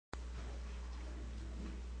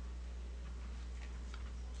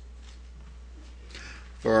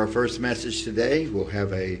For our first message today, we'll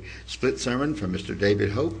have a split sermon from Mr.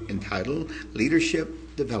 David Hope entitled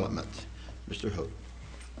Leadership Development. Mr. Hope.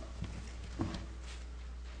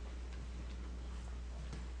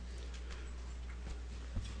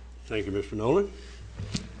 Thank you, Mr. Nolan.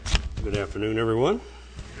 Good afternoon, everyone.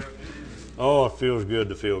 Oh, it feels good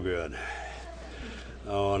to feel good.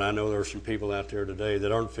 Oh, and I know there are some people out there today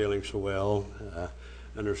that aren't feeling so well.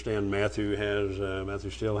 I understand Matthew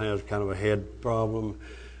still has kind of a head problem.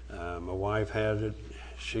 My wife has it.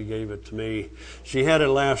 She gave it to me. She had it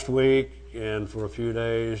last week, and for a few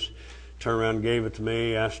days, turned around and gave it to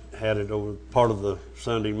me. I had it over part of the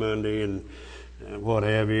Sunday, Monday, and what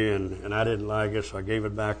have you, and I didn't like it, so I gave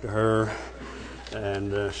it back to her.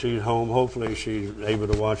 And she's home. Hopefully she's able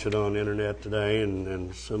to watch it on the internet today,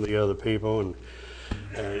 and some of the other people. And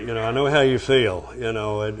I know how you feel.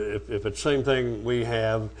 If it's the same thing we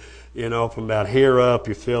have, from about here up,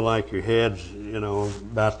 you feel like your head's,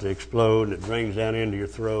 about to explode, and it drains down into your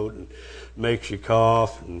throat and makes you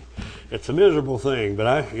cough. And it's a miserable thing.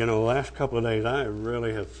 But the last couple of days, I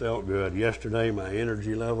really have felt good. Yesterday, my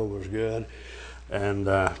energy level was good. And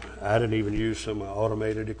I didn't even use some of my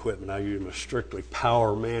automated equipment. I used my strictly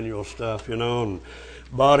power manual stuff, and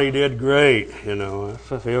body did great,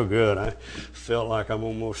 I feel good. I felt like I'm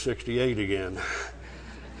almost 68 again.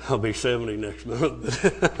 I'll be 70 next month.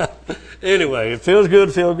 But anyway, it feels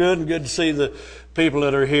good, and good to see the people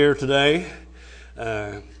that are here today.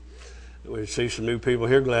 We see some new people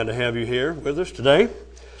here. Glad to have you here with us today.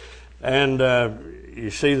 And you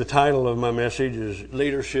see the title of my message is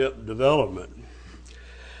Leadership Development.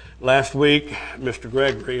 Last week, Mr.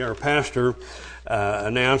 Gregory, our pastor,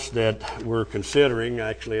 announced that we're considering,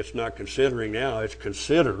 actually it's not considering now, it's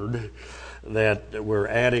considered that we're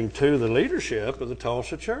adding to the leadership of the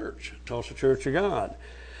Tulsa Church of God.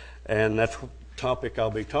 And that's the topic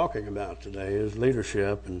I'll be talking about today is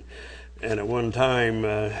leadership. And at one time,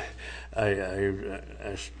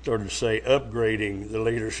 I started to say upgrading the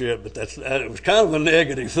leadership, but it was kind of a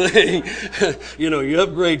negative thing. You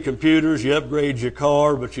upgrade computers, you upgrade your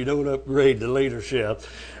car, but you don't upgrade the leadership,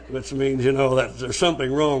 which means, that there's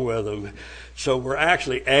something wrong with them. So we're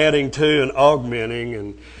actually adding to and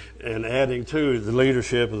augmenting and adding to the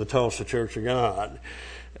leadership of the Tulsa Church of God.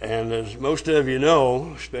 And as most of you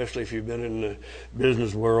know, especially if you've been in the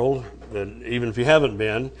business world, but even if you haven't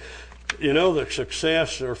been, that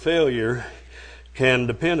success or failure can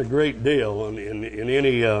depend a great deal in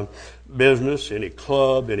any business, any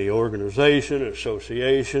club, any organization,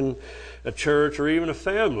 association, a church, or even a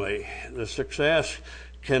family. The success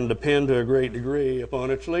can depend to a great degree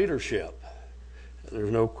upon its leadership.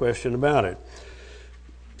 There's no question about it.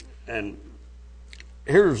 And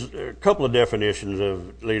here's a couple of definitions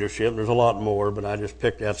of leadership. There's a lot more, but I just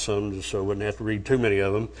picked out some just so I wouldn't have to read too many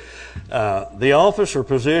of them. The office or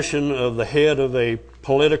position of the head of a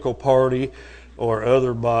political party or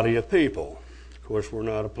other body of people. Of course, we're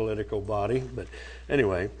not a political body, but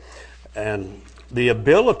anyway. And the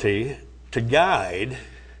ability to guide,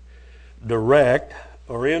 direct,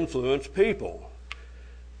 or influence people.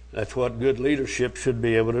 That's what good leadership should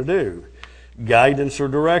be able to do. Guidance or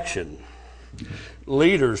direction.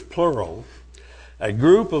 Leaders, plural. A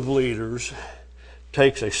group of leaders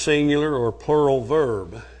takes a singular or plural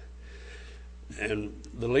verb, and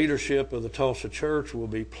the leadership of the Tulsa Church will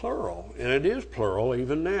be plural, and it is plural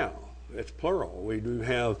even now. It's plural. We do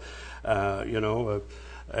have,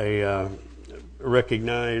 a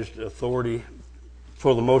recognized authority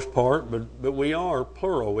for the most part, but we are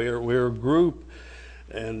plural. We're a group.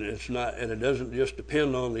 And it doesn't just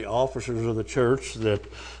depend on the officers of the church, that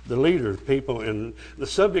the leaders, people, and the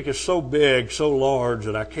subject is so big, so large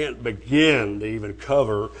that I can't begin to even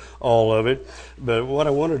cover all of it. But what I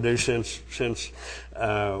want to do, since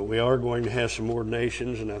we are going to have some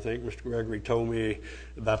ordinations, and I think Mr. Gregory told me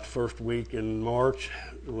about the first week in March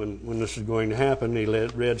when this is going to happen. He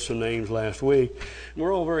read some names last week. And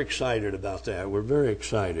we're all very excited about that. We're very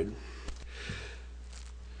excited.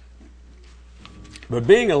 But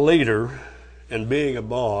being a leader and being a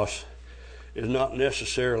boss is not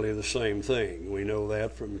necessarily the same thing. We know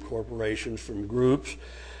that from corporations, from groups,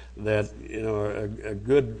 that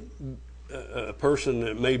a person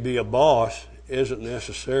that may be a boss isn't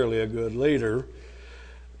necessarily a good leader,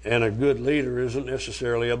 and a good leader isn't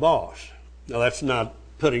necessarily a boss. Now, that's not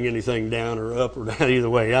putting anything down or up or down either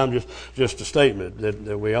way. I'm just a statement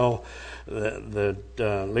that we all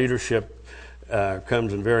that leadership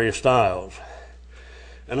comes in various styles.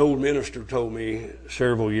 An old minister told me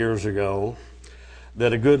several years ago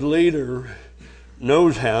that a good leader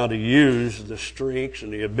knows how to use the strengths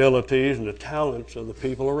and the abilities and the talents of the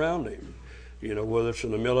people around him. whether it's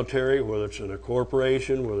in the military, whether it's in a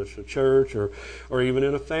corporation, whether it's a church, or even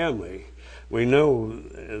in a family. We know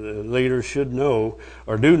the leaders should know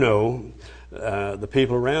or do know the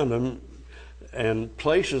people around them, and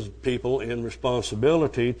places people in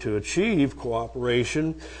responsibility to achieve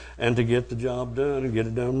cooperation and to get the job done and get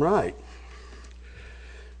it done right.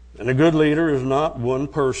 And a good leader is not one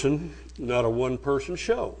person, not a one-person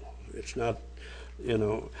show. It's not,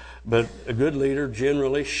 but a good leader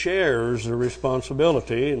generally shares the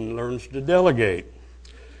responsibility and learns to delegate.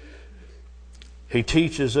 He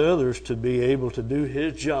teaches others to be able to do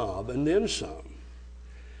his job and then some.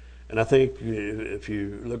 And I think if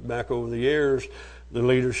you look back over the years, the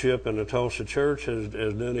leadership in the Tulsa church has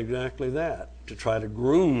done exactly that, to try to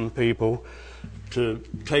groom people to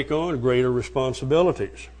take on greater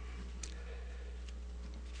responsibilities.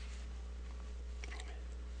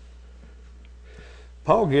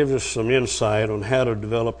 Paul gives us some insight on how to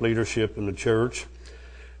develop leadership in the church.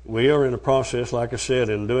 We are in a process, like I said,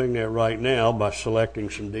 in doing that right now by selecting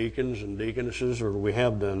some deacons and deaconesses, or we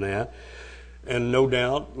have done that. And no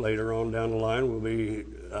doubt, later on down the line, we'll be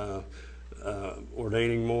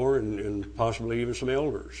ordaining more and possibly even some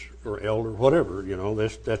elders or whatever.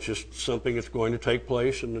 That's just something that's going to take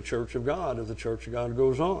place in the Church of God as the Church of God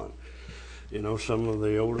goes on. Some of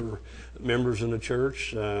the older members in the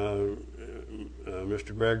church,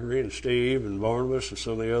 Mr. Gregory and Steve and Barnabas and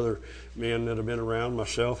some of the other men that have been around,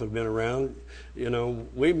 myself have been around,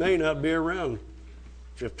 we may not be around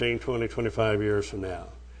 15, 20, 25 years from now.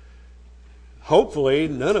 Hopefully,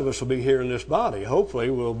 none of us will be here in this body.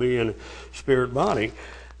 Hopefully, we'll be in a spirit body.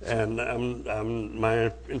 And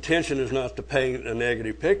my intention is not to paint a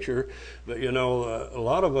negative picture, but, a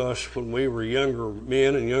lot of us, when we were younger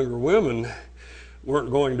men and younger women,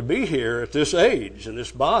 weren't going to be here at this age, in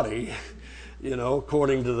this body,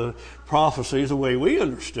 according to the prophecies, the way we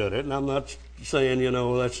understood it. And I'm not saying,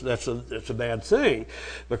 that's a bad thing,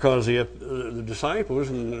 because the disciples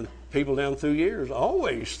and people down through years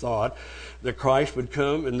always thought that Christ would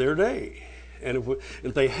come in their day. And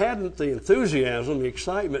if they hadn't, the enthusiasm, the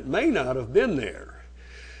excitement may not have been there.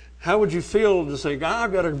 How would you feel to think,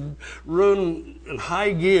 I've got to run in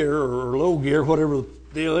high gear or low gear, whatever the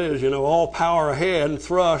deal is, all power ahead and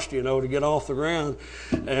thrust, to get off the ground,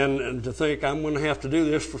 and to think I'm going to have to do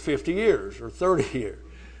this for 50 years or 30 years.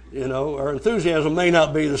 Our enthusiasm may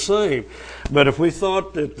not be the same. But if we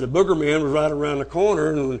thought that the booger man was right around the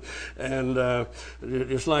corner, and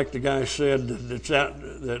it's like the guy said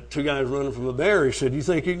that two guys running from a bear, he said, you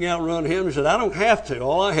think you can outrun him? He said, I don't have to.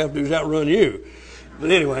 All I have to do is outrun you.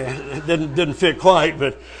 But anyway, it didn't fit quite,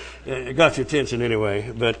 but it got your attention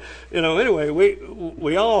anyway. But, anyway,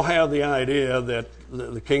 we all have the idea that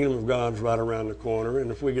the kingdom of God's right around the corner,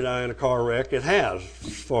 and if we die in a car wreck, it has,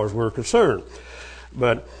 as far as we're concerned.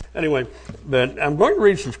 But anyway, I'm going to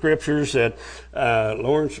read some scriptures that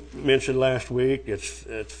Lawrence mentioned last week. It's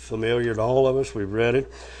familiar to all of us. We've read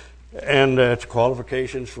it. And it's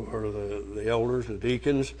qualifications for the elders and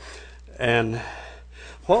deacons. And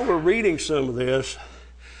while we're reading some of this,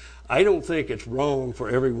 I don't think it's wrong for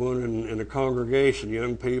everyone in the congregation,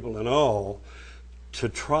 young people and all, to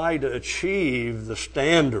try to achieve the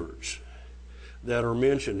standards that are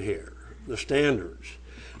mentioned here. The standards.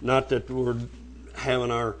 Not that we're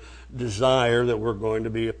having our desire that we're going to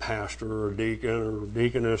be a pastor or a deacon or a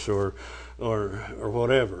deaconess or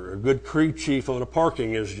whatever. A good crew chief on a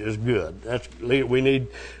parking is good. We need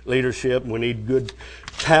leadership, and we need good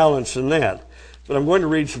talents in that. But I'm going to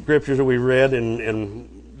read some scriptures that we read,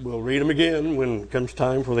 and we'll read them again when it comes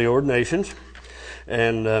time for the ordinations.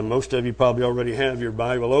 And most of you probably already have your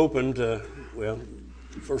Bible open to,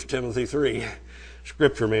 1 Timothy 3.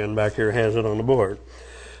 Scripture man back here has it on the board.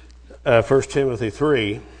 1 Timothy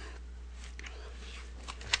 3.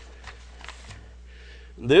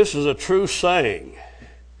 This is a true saying,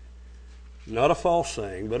 not a false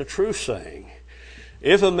saying, but a true saying.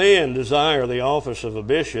 If a man desire the office of a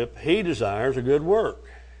bishop, he desires a good work.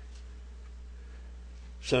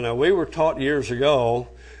 So now we were taught years ago,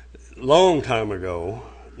 long time ago,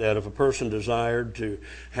 that if a person desired to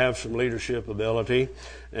have some leadership ability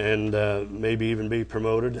and maybe even be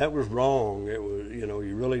promoted, that was wrong. It was,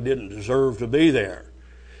 you really didn't deserve to be there.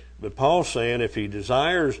 But Paul's saying if he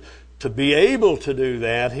desires to be able to do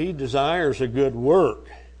that, he desires a good work.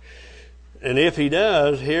 And if he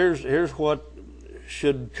does, here's what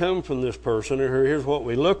should come from this person, or here's what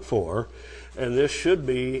we look for. And this should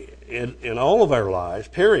be in all of our lives,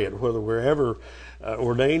 period, whether we're ever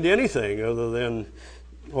ordained anything other than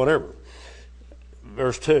whatever.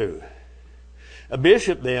 Verse 2. A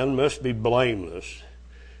bishop then must be blameless,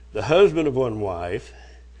 the husband of one wife,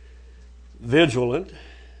 vigilant,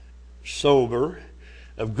 sober,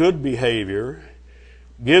 of good behavior,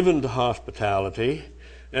 given to hospitality,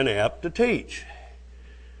 and apt to teach.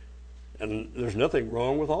 And there's nothing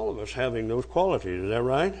wrong with all of us having those qualities. Is that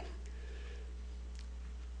right?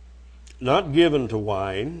 Not given to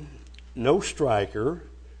wine, no striker,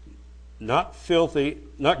 not filthy,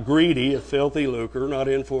 not greedy of filthy lucre, not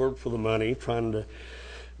in for it for the money,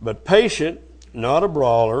 but patient, not a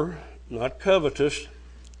brawler, not covetous.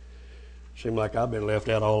 Seems like I've been left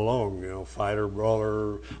out all along, fighter,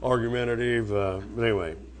 brawler, argumentative. But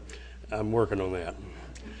anyway, I'm working on that.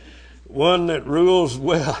 One that rules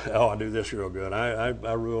well. Oh, I do this real good.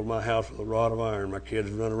 I ruled my house with a rod of iron. My kids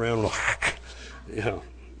run around like,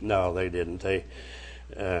 no, they didn't.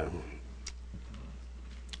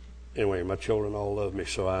 Anyway, my children all love me,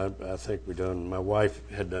 so I think my wife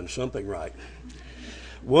had done something right.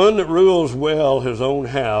 One that rules well his own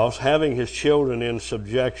house, having his children in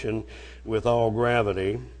subjection with all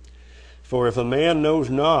gravity. For if a man knows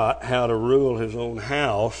not how to rule his own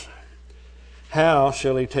house, how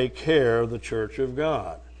shall he take care of the church of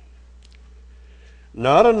God?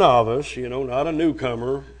 Not a novice, not a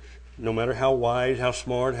newcomer, no matter how wise, how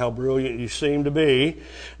smart, how brilliant you seem to be.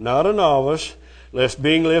 Not a novice, lest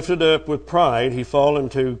being lifted up with pride he fall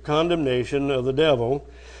into condemnation of the devil.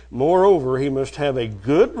 Moreover, he must have a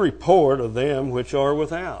good report of them which are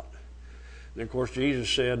without. And of course, Jesus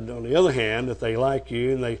said, on the other hand, if they like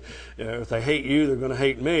you and if they hate you, they're going to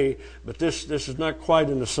hate me. But this is not quite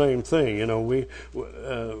in the same thing.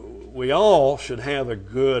 We all should have a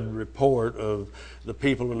good report of the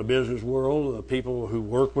people in the business world, the people who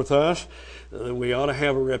work with us. We ought to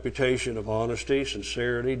have a reputation of honesty,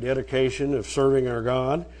 sincerity, dedication, of serving our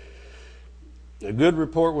God. A good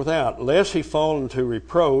report without, lest he fall into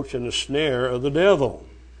reproach and the snare of the devil.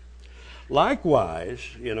 Likewise,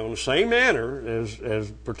 in the same manner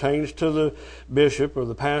as pertains to the bishop or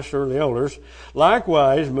the pastor or the elders,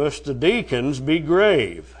 likewise must the deacons be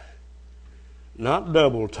grave, not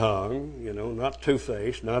double-tongued, not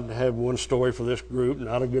two-faced, not to have one story for this group,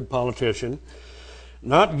 not a good politician,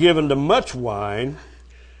 not given to much wine,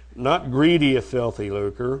 not greedy of filthy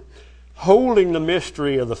lucre, holding the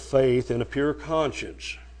mystery of the faith in a pure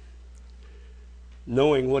conscience,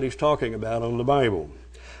 knowing what he's talking about on the Bible.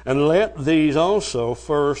 And let these also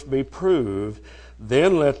first be proved,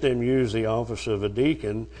 then let them use the office of a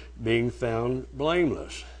deacon, being found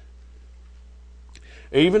blameless.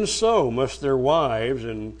 Even so must their wives,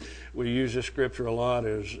 and we use this scripture a lot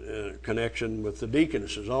as a connection with the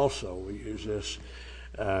deaconesses also. We use this,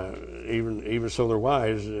 even so their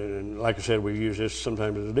wives, and like I said, we use this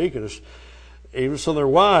sometimes as a deaconess, even so their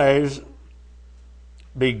wives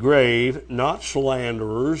be grave, not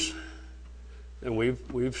slanderers. And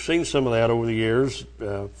we've seen some of that over the years.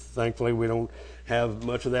 Thankfully, we don't have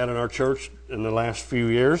much of that in our church in the last few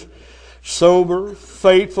years. Sober,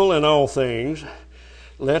 faithful in all things.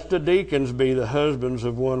 Let the deacons be the husbands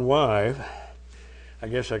of one wife. I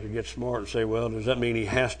guess I could get smart and say, well, does that mean he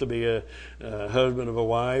has to be a husband of a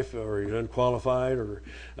wife, or he's unqualified,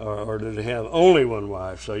 or does he have only one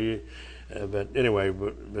wife? But anyway,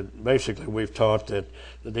 but basically we've taught that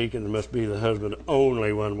the deacons must be the husband of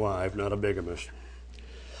only one wife, not a bigamist.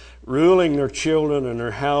 Ruling their children and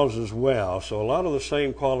their houses well. So a lot of the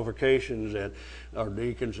same qualifications that our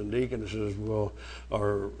deacons and deaconesses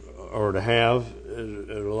are to have,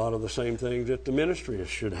 a lot of the same things that the ministry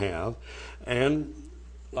should have. And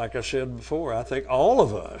like I said before, I think all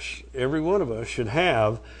of us, every one of us, should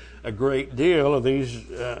have a great deal of these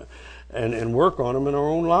and work on them in our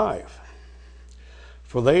own life.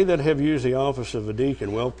 For they that have used the office of a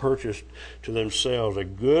deacon well purchased to themselves a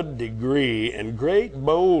good degree and great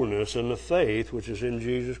boldness in the faith which is in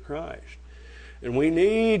Jesus Christ. And we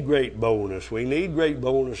need great boldness. We need great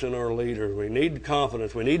boldness in our leaders. We need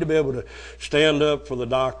confidence. We need to be able to stand up for the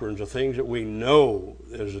doctrines, the things that we know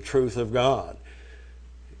is the truth of God.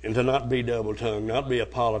 And to not be double-tongued, not be a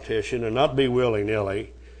politician, and not be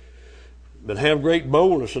willy-nilly, but have great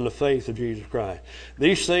boldness in the faith of Jesus Christ.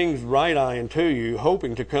 These things write I unto you,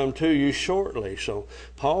 hoping to come to you shortly. So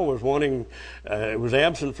Paul was was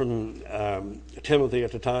absent from Timothy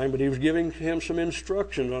at the time, but he was giving him some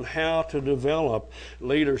instructions on how to develop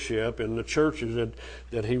leadership in the churches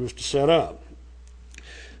that he was to set up.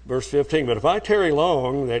 Verse 15, but if I tarry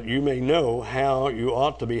long, that you may know how you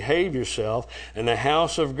ought to behave yourself in the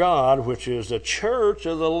house of God, which is the church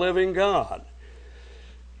of the living God,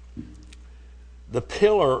 the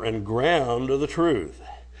pillar and ground of the truth.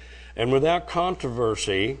 And without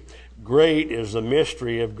controversy, great is the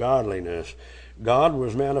mystery of godliness. God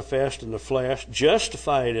was manifest in the flesh,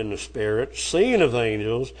 justified in the Spirit, seen of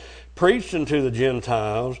angels, preached unto the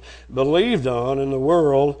Gentiles, believed on in the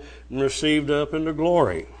world, and received up into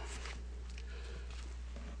glory.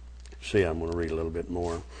 See, I'm going to read a little bit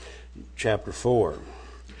more. Chapter 4.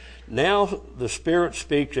 Now the Spirit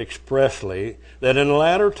speaks expressly that in the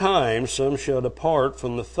latter times some shall depart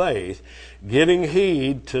from the faith, giving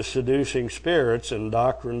heed to seducing spirits and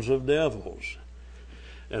doctrines of devils.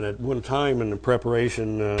 And at one time in the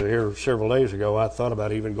preparation here several days ago, I thought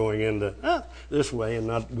about even going into this way and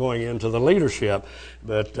not going into the leadership,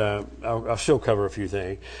 but I'll still cover a few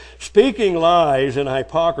things. Speaking lies and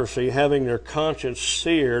hypocrisy, having their conscience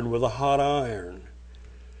seared with a hot iron.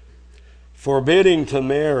 Forbidding to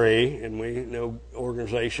marry, and we know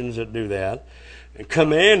organizations that do that, and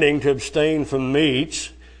commanding to abstain from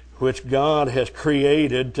meats which God has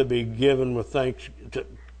created to be given with thanks, to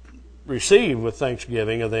receive with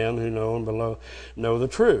thanksgiving of them who know and know the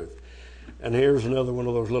truth. And here's another one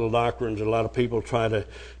of those little doctrines that a lot of people try to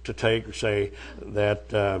take and say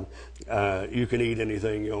that you can eat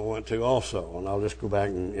anything you want to also. And I'll just go back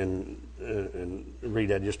and read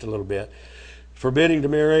that just a little bit. Forbidding to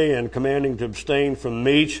marry and commanding to abstain from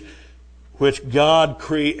meats which God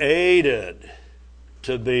created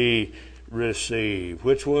to be received.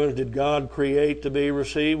 Which ones did God create to be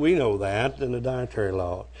received? We know that in the dietary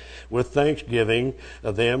law. With thanksgiving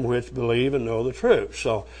of them which believe and know the truth.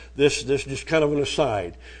 So this just kind of an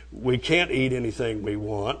aside. We can't eat anything we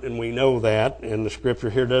want, and we know that, and the scripture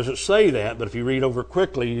here doesn't say that, but if you read over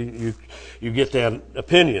quickly, you get that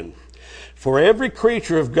opinion. For every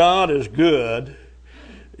creature of God is good.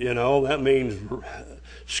 You know, that means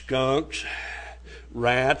skunks,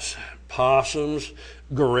 rats, possums,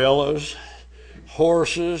 gorillas,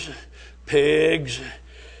 horses, pigs,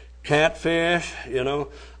 catfish. You know,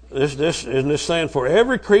 this saying, for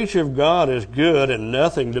every creature of God is good, and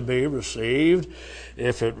nothing to be received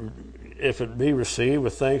if it be received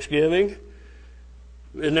with thanksgiving.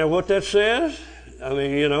 Isn't that what that says? I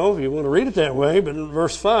mean, you know, if you want to read it that way, but in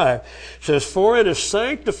verse 5 it says, for it is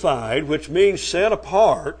sanctified, which means set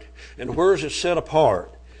apart. And where is it set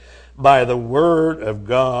apart? By the word of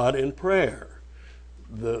God in prayer.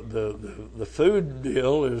 The food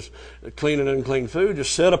deal is clean and unclean food is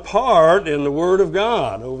set apart in the word of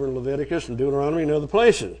God over in Leviticus and Deuteronomy and other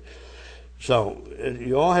places. So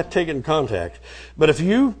you all have to take it in context. But if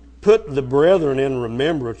you put the brethren in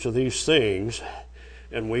remembrance of these things,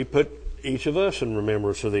 and we put each of us in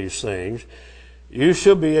remembrance of these things, you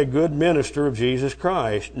shall be a good minister of Jesus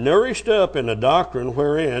Christ, nourished up in the doctrine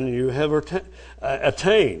wherein you have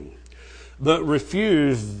attained, but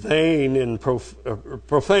refuse vain and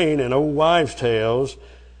profane and old wives' tales,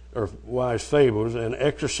 or wives' fables, and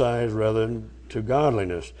exercise rather to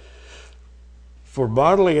godliness. For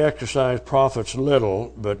bodily exercise profits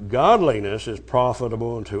little, but godliness is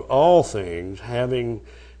profitable unto all things, having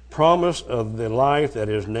promise of the life that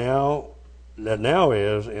now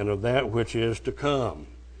is, and of that which is to come.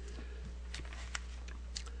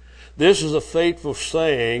 This is a faithful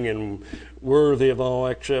saying and worthy of all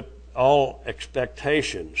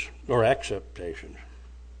expectations, or acceptations.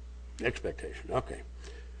 Expectation, okay.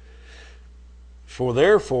 For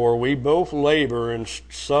therefore we both labor and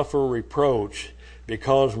suffer reproach,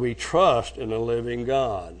 because we trust in the living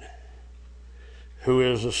God, who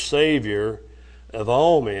is the Savior of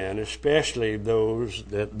all men, especially those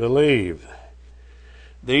that believe.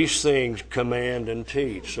 These things command and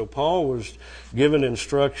teach. So Paul was given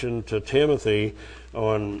instruction to Timothy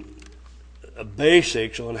on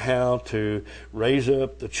basics on how to raise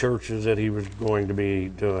up the churches that he was going to be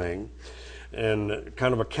doing. And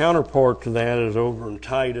kind of a counterpart to that is over in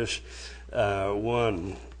Titus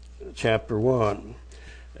 1, chapter 1.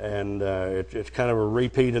 And it's kind of a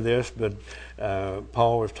repeat of this, but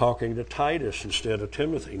Paul was talking to Titus instead of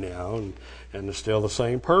Timothy now, and it's still the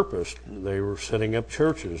same purpose. They were setting up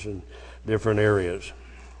churches in different areas.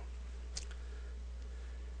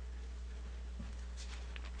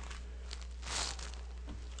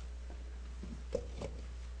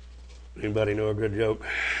 Anybody know a good joke?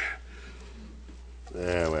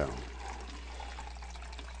 Yeah, well.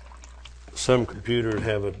 Some computers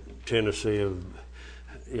have a tendency of,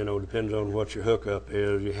 you know, depends on what your hookup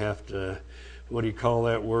is. You have to, what do you call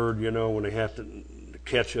that word, you know, when they have to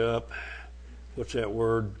catch up? What's that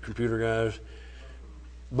word, computer guys?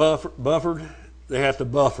 Buffered? They have to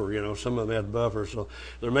buffer, you know, some of them have buffer. So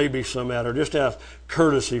there may be some out there. Just out of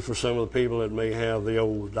courtesy for some of the people that may have the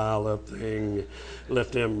old dial-up thing,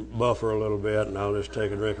 let them buffer a little bit, and I'll just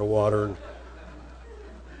take a drink of water. And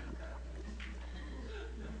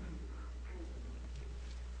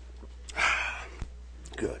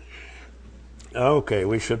good. Okay,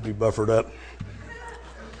 we should be buffered up.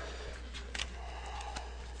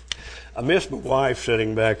 I miss my wife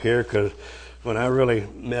sitting back here because when I really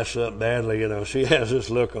mess up badly, she has this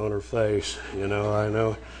look on her face. I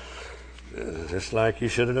know. Just like you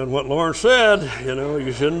should have done what Lauren said.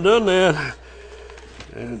 You shouldn't have done that.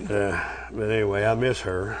 And but anyway, I miss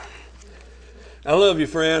her. I love you,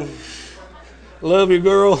 friend. Love you,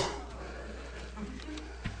 girl.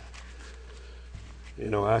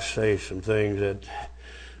 I say some things that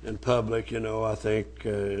in public, I think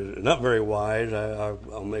not very wise.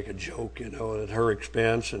 I'll make a joke, at her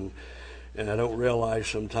expense, and I don't realize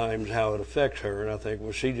sometimes how it affects her. And I think,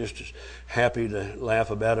 well, she's just as happy to laugh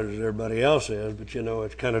about it as everybody else is, but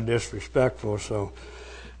it's kind of disrespectful. So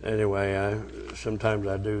anyway, sometimes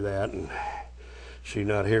I do that, and she's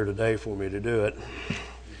not here today for me to do it.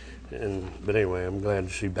 But anyway, I'm glad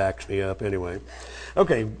she backs me up anyway.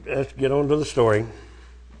 Okay, let's get on to the story.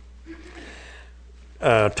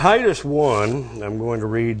 Titus 1, I'm going to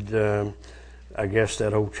read, I guess,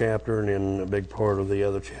 that whole chapter and then a big part of the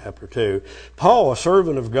other chapter too. Paul, a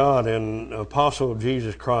servant of God and apostle of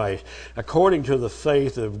Jesus Christ, according to the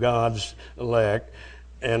faith of God's elect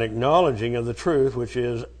and acknowledging of the truth which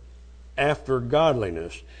is after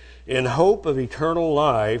godliness, in hope of eternal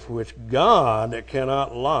life, which God that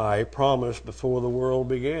cannot lie promised before the world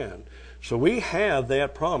began. So we have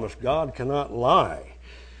that promise. God cannot lie,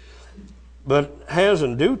 but has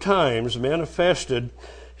in due times manifested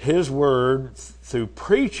his word through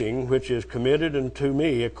preaching, which is committed unto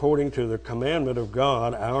me according to the commandment of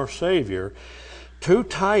God our Savior, to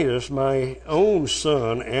Titus, my own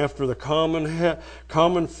son, after the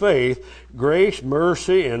common faith, grace,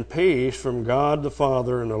 mercy, and peace from God the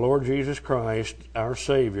Father and the Lord Jesus Christ our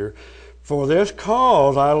Savior. For this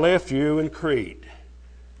cause I left you in Crete.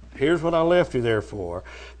 Here's what I left you there for,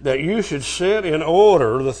 that you should set in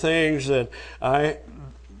order the things that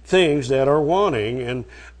are wanting, and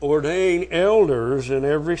ordain elders in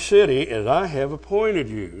every city as I have appointed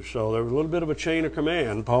you. So there was a little bit of a chain of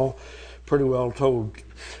command. Paul pretty well told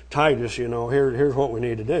Titus, here's what we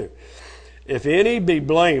need to do. If any be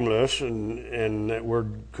blameless, and that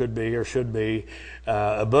word could be or should be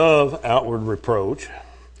above outward reproach,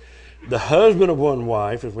 the husband of one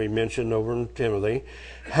wife, as we mentioned over in Timothy,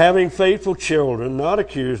 having faithful children, not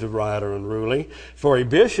accused of riot or unruly. For a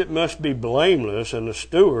bishop must be blameless and a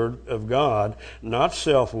steward of God, not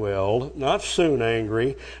self-willed, not soon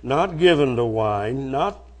angry, not given to wine,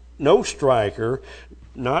 no striker,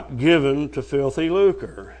 not given to filthy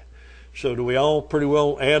lucre. So do we all pretty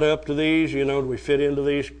well add up to these? Do we fit into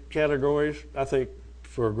these categories? I think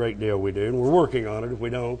for a great deal we do, and we're working on it.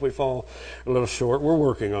 If we fall a little short, we're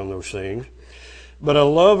working on those things. But a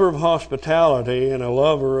lover of hospitality and a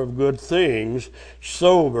lover of good things,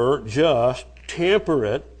 sober, just,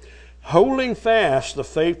 temperate, holding fast the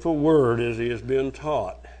faithful word as he has been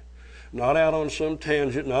taught. Not out on some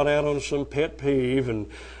tangent, not out on some pet peeve.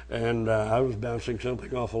 And I was bouncing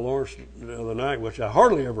something off of Lawrence the other night, which I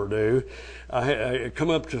hardly ever do. I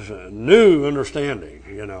come up to a new understanding.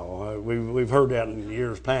 We've heard that in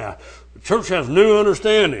years past. The church has new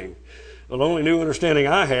understanding. Well, the only new understanding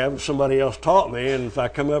I have is somebody else taught me, and if I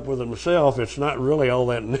come up with it myself, it's not really all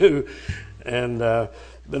that new. And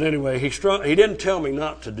but anyway, he didn't tell me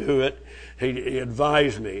not to do it. He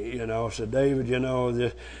advised me. Said, David,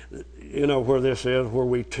 where this is, where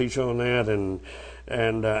we teach on that, and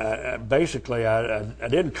basically, I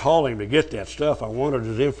didn't call him to get that stuff. I wanted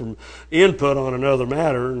his input on another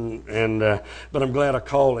matter, but I'm glad I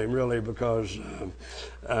called him, really, because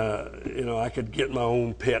I could get my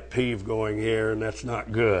own pet peeve going here, and that's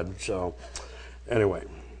not good. So anyway,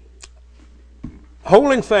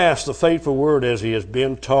 holding fast the faithful word as he has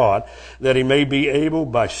been taught, that he may be able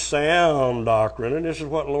by sound doctrine, and this is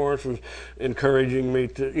what Lawrence was encouraging me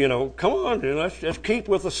to, come on, let's just keep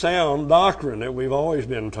with the sound doctrine that we've always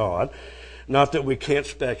been taught. Not that we can't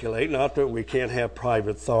speculate, not that we can't have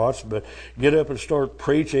private thoughts, but get up and start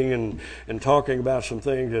preaching and talking about some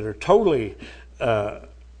things that are totally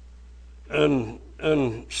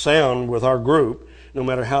unsound with our group, no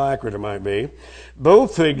matter how accurate it might be,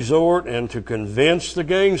 both to exhort and to convince the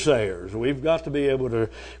gainsayers. We've got to be able to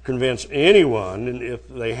convince anyone, and if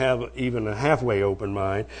they have even a halfway open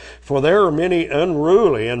mind, for there are many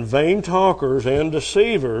unruly and vain talkers and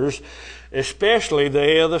deceivers, especially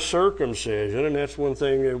they of the circumcision. And that's one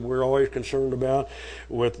thing that we're always concerned about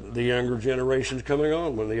with the younger generations coming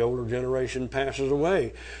on, when the older generation passes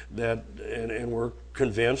away. And we're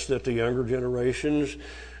convinced that the younger generations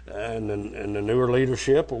and the newer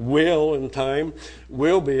leadership will, in time,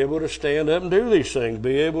 will be able to stand up and do these things,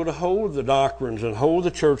 be able to hold the doctrines and hold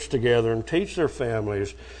the church together and teach their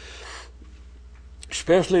families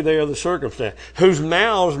especially they of the circumstance, whose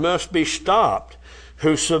mouths must be stopped,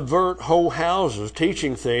 who subvert whole houses,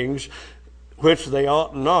 teaching things which they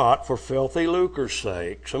ought not for filthy lucre's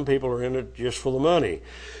sake. Some people are in it just for the money.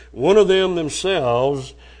 One of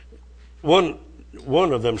themselves, even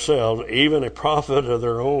a prophet of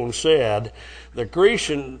their own, said, the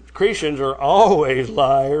Cretans are always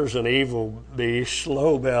liars and evil beasts,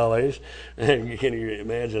 slow bellies. Can you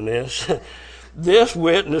imagine this? This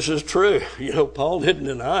witness is true. Paul didn't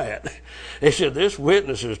deny it. He said, this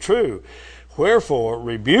witness is true. Wherefore,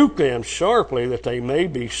 rebuke them sharply that they may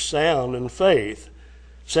be sound in the faith,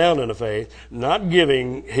 not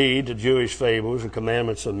giving heed to Jewish fables and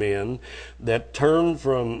commandments of men that turn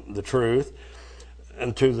from the truth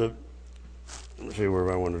and to the, let's see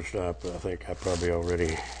where I wanted to stop. I think I probably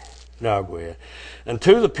already, no, I'll go ahead. And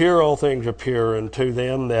to the pure all things are pure, and to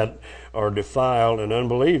them that are defiled and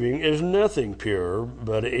unbelieving is nothing pure,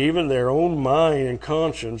 but even their own mind and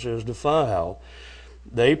conscience is defiled.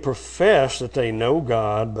 They profess that they know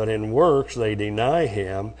God, but in works they deny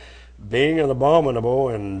him, being an abominable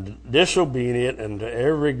and disobedient, and to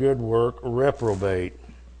every good work reprobate.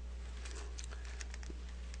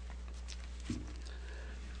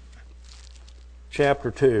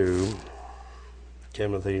 Chapter 2,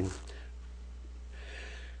 Timothy.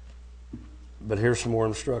 But here's some more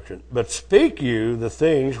instruction. But speak you the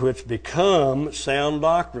things which become sound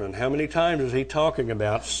doctrine. How many times is he talking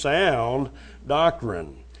about sound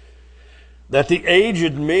doctrine? That the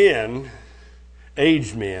aged men,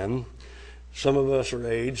 some of us are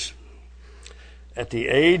aged,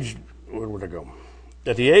 where would I go?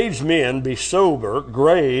 That the aged men be sober,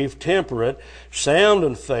 grave, temperate, sound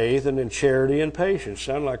in faith and in charity and patience.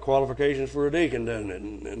 Sound like qualifications for a deacon, doesn't it?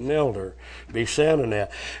 And an elder. Be sound in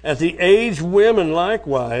that. At the aged women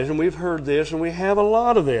likewise, and we've heard this and we have a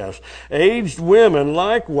lot of this. Aged women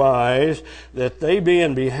likewise, that they be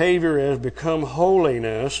in behavior as become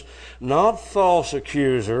holiness, not false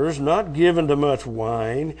accusers, not given to much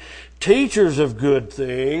wine, teachers of good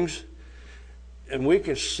things. And we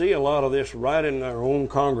can see a lot of this right in our own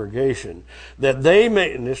congregation, that they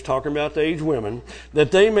may, and this talking about the aged women,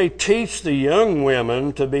 that they may teach the young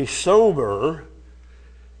women to be sober,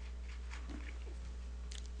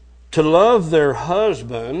 to love their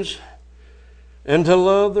husbands, and to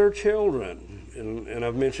love their children. And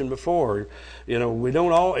I've mentioned before,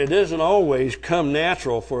 it doesn't always come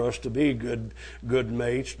natural for us to be good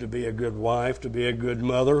mates, to be a good wife, to be a good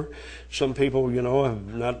mother. Some people,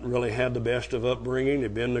 have not really had the best of upbringing.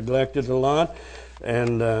 They've been neglected a lot.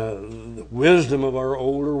 And the wisdom of our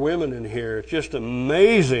older women in here, it's just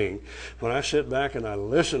amazing when I sit back and I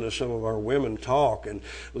listen to some of our women talk and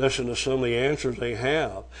listen to some of the answers they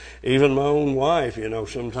have. Even my own wife,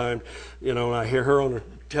 sometimes, I hear her on the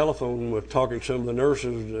telephone with talking to some of the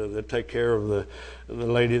nurses that take care of the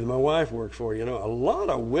lady that my wife works for. A lot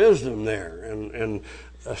of wisdom there, and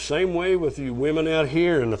same way with you women out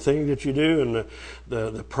here and the things that you do and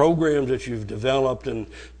the programs that you've developed and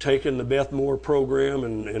taken the Beth Moore program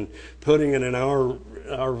and putting it in our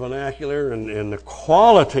vernacular and the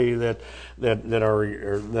quality that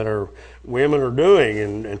our women are doing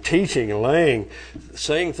and teaching and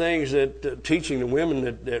saying things that teaching the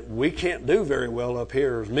women that we can't do very well up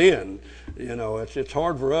here as men. It's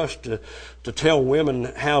hard for us to tell women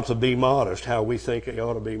how to be modest, how we think they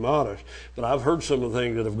ought to be modest. But I've heard some of the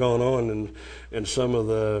things that have gone on in some of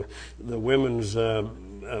the women's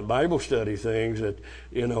Bible study things that,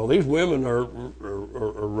 these women are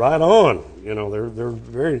right on. They're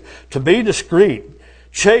very, to be discreet,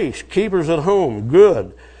 chaste, keepers at home,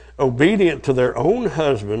 good, obedient to their own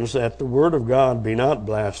husbands, that the word of God be not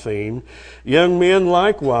blasphemed. Young men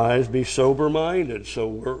likewise be sober-minded.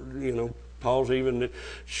 So Paul's even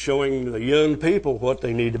showing the young people what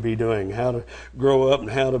they need to be doing, how to grow up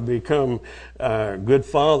and how to become good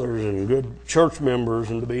fathers and good church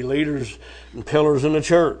members and to be leaders and pillars in the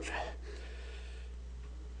church.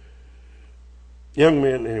 Young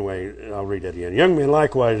men, anyway, I'll read that again. Young men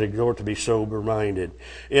likewise exhort to be sober-minded.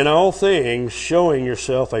 In all things, showing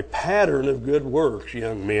yourself a pattern of good works,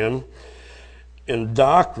 young men, in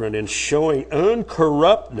doctrine, in showing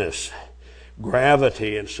uncorruptness,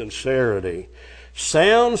 gravity, and sincerity.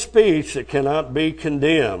 Sound speech that cannot be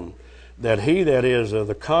condemned, that he that is of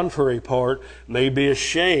the contrary part may be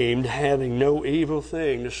ashamed, having no evil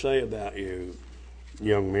thing to say about you,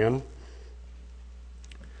 young men.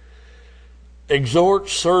 Exhort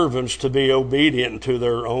servants to be obedient to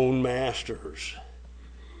their own masters,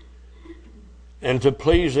 and to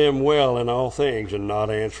please them well in all things, and not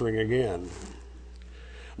answering again.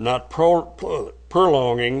 Not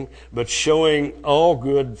prolonging, but showing all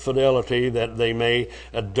good fidelity, that they may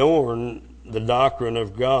adorn the doctrine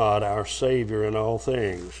of God, our Savior in all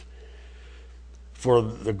things. For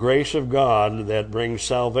the grace of God that brings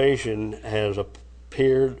salvation has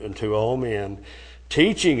appeared unto all men,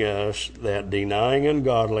 teaching us that denying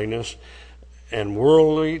ungodliness and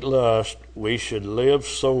worldly lust, we should live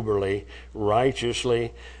soberly,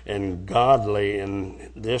 righteously, and godly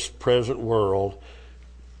in this present world,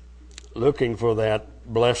 looking for that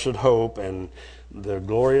blessed hope and the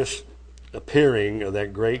glorious appearing of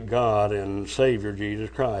that great God and Savior Jesus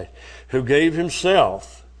Christ, who gave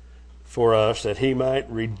himself for us that he might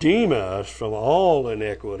redeem us from all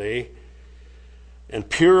iniquity and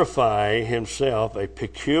purify himself a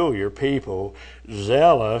peculiar people,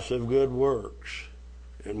 zealous of good works.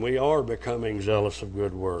 And we are becoming zealous of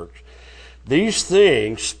good works. These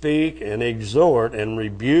things speak and exhort and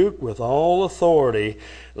rebuke with all authority.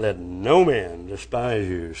 Let no man despise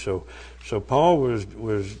you. So Paul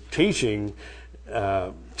was teaching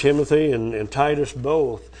Timothy and Titus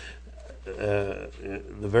both the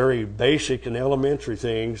very basic and elementary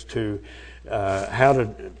things to how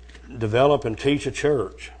to develop and teach a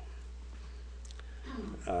church.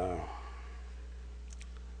 I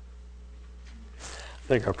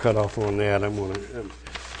think I'll cut off on that. I'm going to,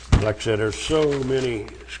 like I said, there's so many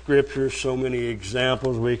scriptures, so many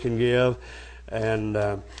examples we can give, and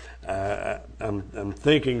I'm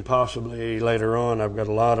thinking possibly later on I've got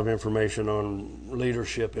a lot of information on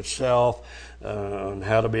leadership itself, on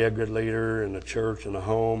how to be a good leader in the church and the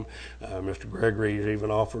home. Mr. Gregory has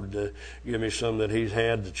even offered to give me some that he's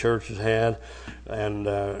had, the church has had, and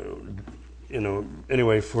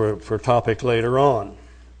anyway, for a topic later on.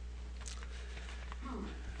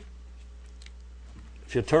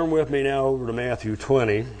 If you turn with me now over to Matthew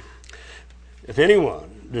 20, if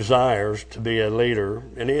anyone desires to be a leader,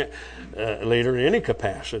 in any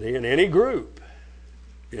capacity, in any group,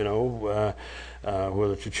 whether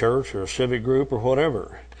it's a church or a civic group or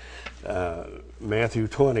whatever, Matthew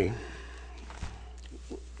 20,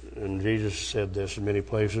 and Jesus said this in many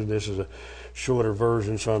places. This is a shorter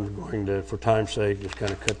version, so I'm going to, for time's sake, just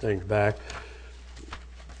kind of cut things back.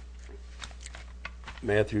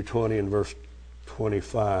 Matthew 20 and verse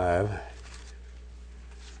 25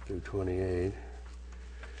 through 28.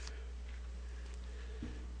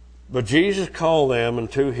 But Jesus called them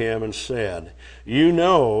unto him and said, You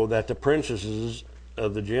know that the princesses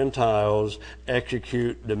of the Gentiles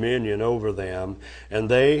execute dominion over them, and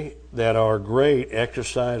they that are great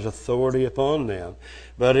exercise authority upon them.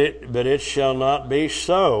 But it shall not be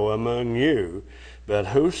so among you, but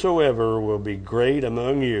whosoever will be great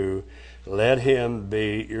among you, let him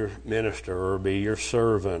be your minister or be your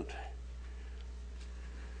servant.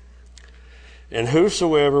 And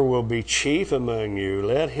whosoever will be chief among you,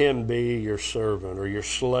 let him be your servant or your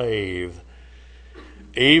slave.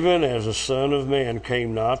 Even as the Son of Man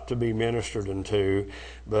came not to be ministered unto,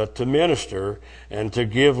 but to minister and to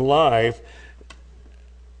give life,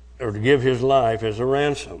 or to give his life as a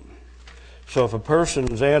ransom. So if a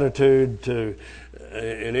person's attitude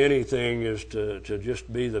in anything is to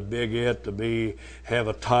just be the big it, to have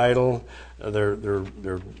a title,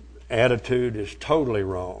 their attitude is totally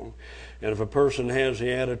wrong. And if a person has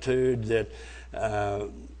the attitude that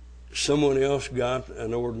someone else got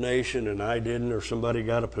an ordination and I didn't, or somebody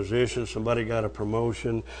got a position, somebody got a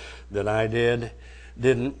promotion that I didn't,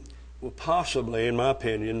 well, possibly, in my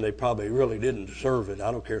opinion, they probably really didn't deserve it.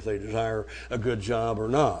 I don't care if they desire a good job or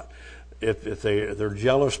not. If they're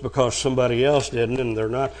jealous because somebody else didn't, and they're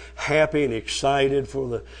not happy and excited for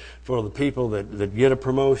the people that get a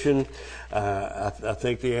promotion, I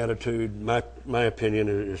think the attitude, my opinion,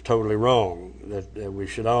 is totally wrong. That we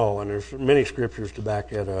should all, and there's many scriptures to back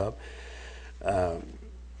that up.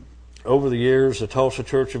 Over the years, the Tulsa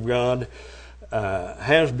Church of God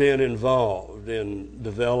has been involved in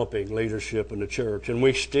developing leadership in the church, and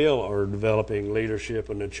we still are developing leadership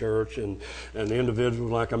in the church, and the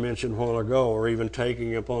individuals, like I mentioned a while ago, are even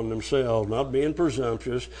taking upon themselves, not being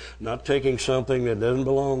presumptuous, not taking something that doesn't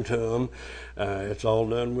belong to them. It's all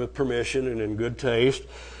done with permission and in good taste,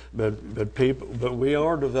 but we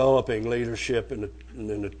are developing leadership in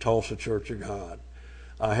the Tulsa Church of God.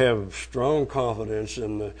 I have strong confidence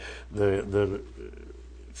in the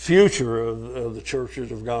future of the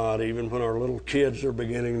churches of God, even when our little kids are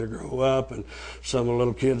beginning to grow up, and some of the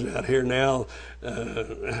little kids out here now,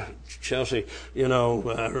 Chelsea,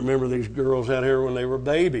 I remember these girls out here when they were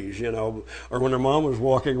babies, or when their mom was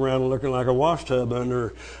walking around looking like a wash tub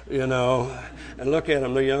under, and look at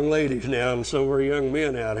them, the young ladies now, and some of our young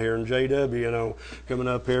men out here in JW, coming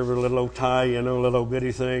up here with a little old tie, little old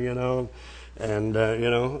bitty thing, and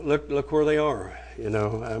look where they are.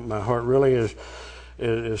 My heart really is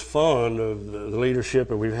is fond of the leadership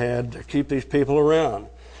that we've had to keep these people around.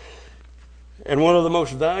 And one of the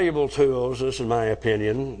most valuable tools, this is my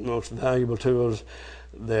opinion, most valuable tools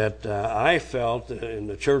that I felt in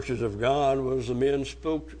the churches of God was the men's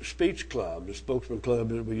speech club, the spokesman club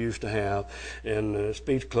that we used to have, and the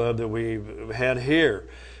speech club that we've had here.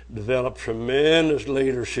 Developed tremendous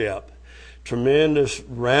leadership, tremendous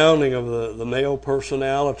rounding of the male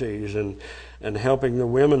personalities, and helping the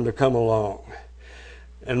women to come along.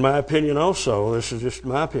 In my opinion also, this is just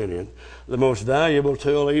my opinion, the most valuable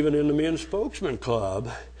tool even in the men's spokesman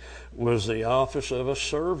club was the office of a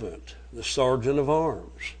servant, the sergeant of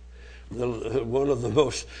arms. One of the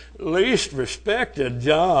most least respected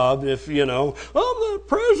jobs. If, I'm not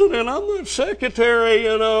president, I'm not secretary,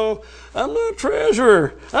 I'm not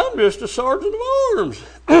treasurer, I'm just a sergeant of arms.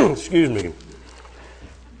 Excuse me.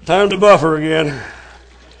 Time to buffer again.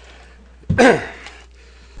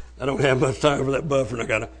 I don't have much time for that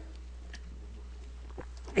buffering.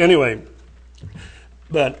 Anyway,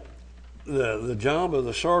 but the job of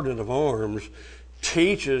the sergeant of arms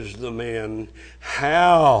teaches the men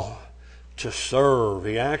how to serve.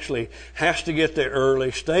 He actually has to get there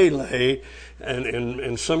early, stay late, and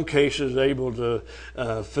in some cases able to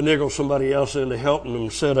finagle somebody else into helping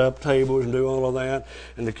them set up tables and do all of that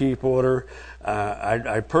and to keep order.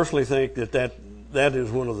 I personally think that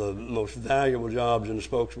is one of the most valuable jobs in the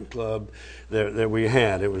Spokesman Club that we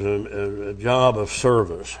had. It was a job of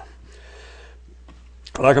service.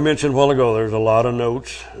 Like I mentioned a while ago, there's a lot of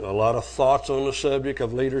notes, a lot of thoughts on the subject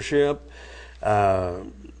of leadership. I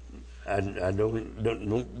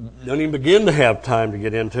don't even begin to have time to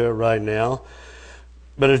get into it right now.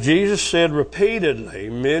 But as Jesus said repeatedly,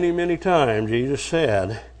 many, many times, Jesus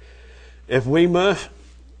said, we must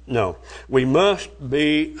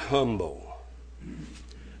be humble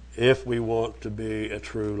if we want to be a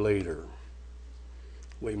true leader.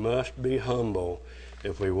 We must be humble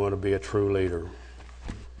if we want to be a true leader.